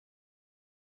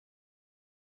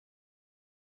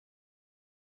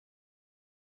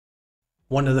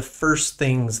One of the first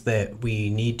things that we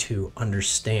need to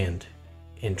understand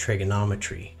in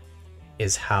trigonometry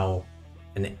is how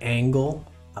an angle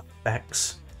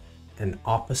affects an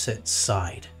opposite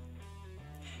side.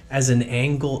 As an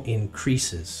angle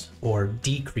increases or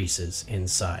decreases in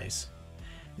size,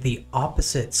 the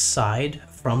opposite side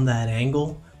from that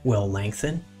angle will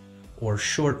lengthen or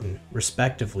shorten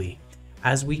respectively,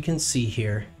 as we can see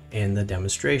here in the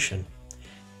demonstration.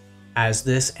 As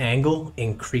this angle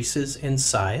increases in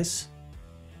size,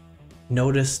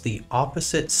 notice the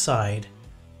opposite side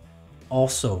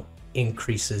also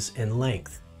increases in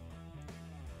length.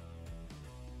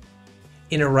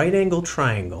 In a right angle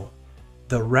triangle,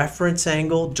 the reference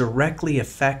angle directly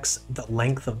affects the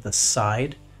length of the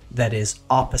side that is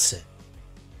opposite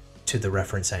to the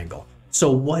reference angle.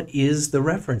 So what is the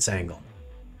reference angle?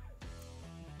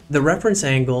 The reference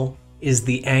angle is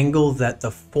the angle that the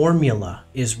formula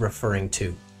is referring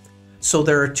to. So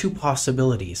there are two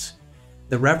possibilities.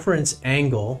 The reference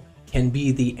angle can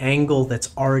be the angle that's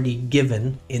already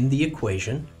given in the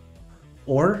equation,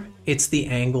 or it's the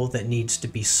angle that needs to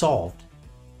be solved.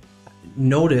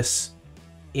 Notice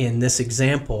in this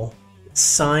example,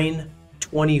 sine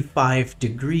 25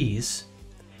 degrees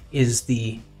is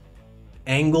the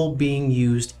angle being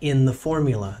used in the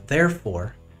formula.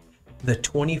 Therefore, the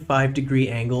 25-degree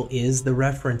angle is the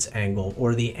reference angle,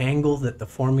 or the angle that the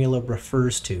formula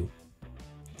refers to.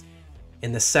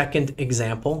 In the second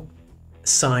example,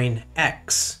 sine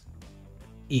x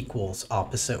equals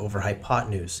opposite over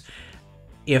hypotenuse.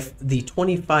 If the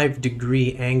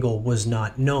 25-degree angle was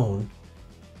not known,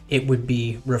 it would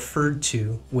be referred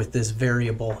to with this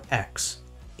variable x.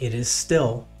 It is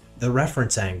still the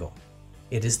reference angle.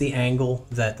 It is the angle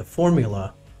that the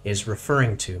formula is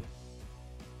referring to.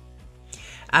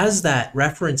 As that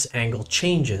reference angle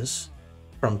changes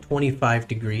from 25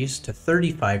 degrees to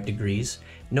 35 degrees,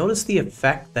 notice the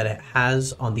effect that it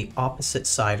has on the opposite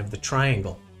side of the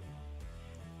triangle.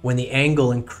 When the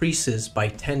angle increases by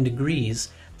 10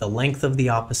 degrees, the length of the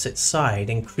opposite side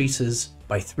increases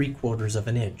by 3/4 of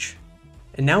an inch.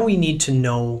 And now we need to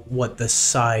know what the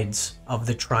sides of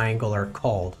the triangle are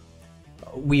called.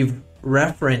 We've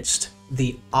referenced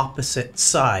the opposite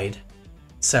side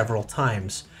several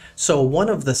times. So one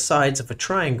of the sides of a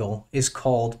triangle is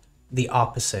called the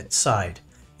opposite side,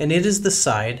 and it is the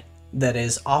side that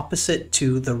is opposite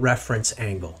to the reference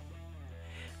angle.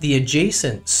 The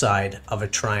adjacent side of a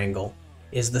triangle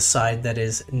is the side that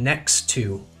is next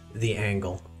to the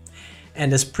angle.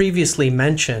 And as previously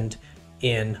mentioned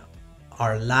in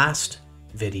our last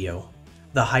video,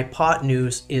 the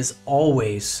hypotenuse is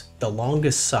always the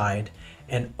longest side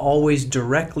and always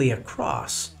directly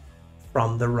across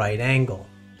from the right angle.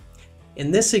 In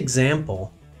this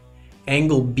example,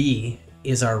 angle B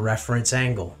is our reference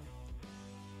angle.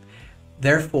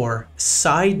 Therefore,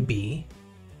 side B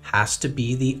has to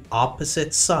be the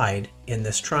opposite side in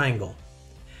this triangle.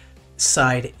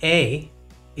 Side A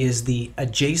is the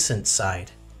adjacent side.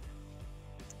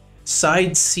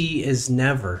 Side C is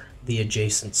never the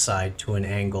adjacent side to an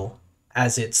angle,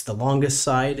 as it's the longest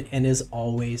side and is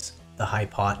always the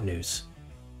hypotenuse.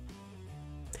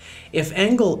 If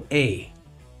angle A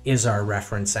is our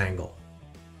reference angle,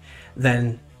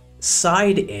 then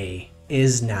side A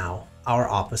is now our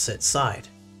opposite side,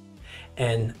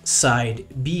 and side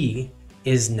B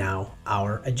is now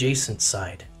our adjacent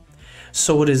side.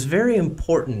 So it is very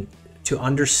important to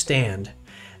understand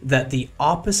that the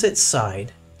opposite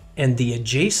side and the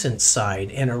adjacent side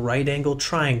in a right angle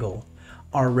triangle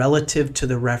are relative to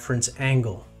the reference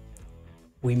angle.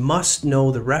 We must know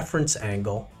the reference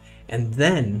angle, and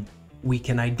then we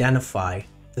can identify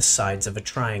the sides of a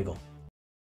triangle.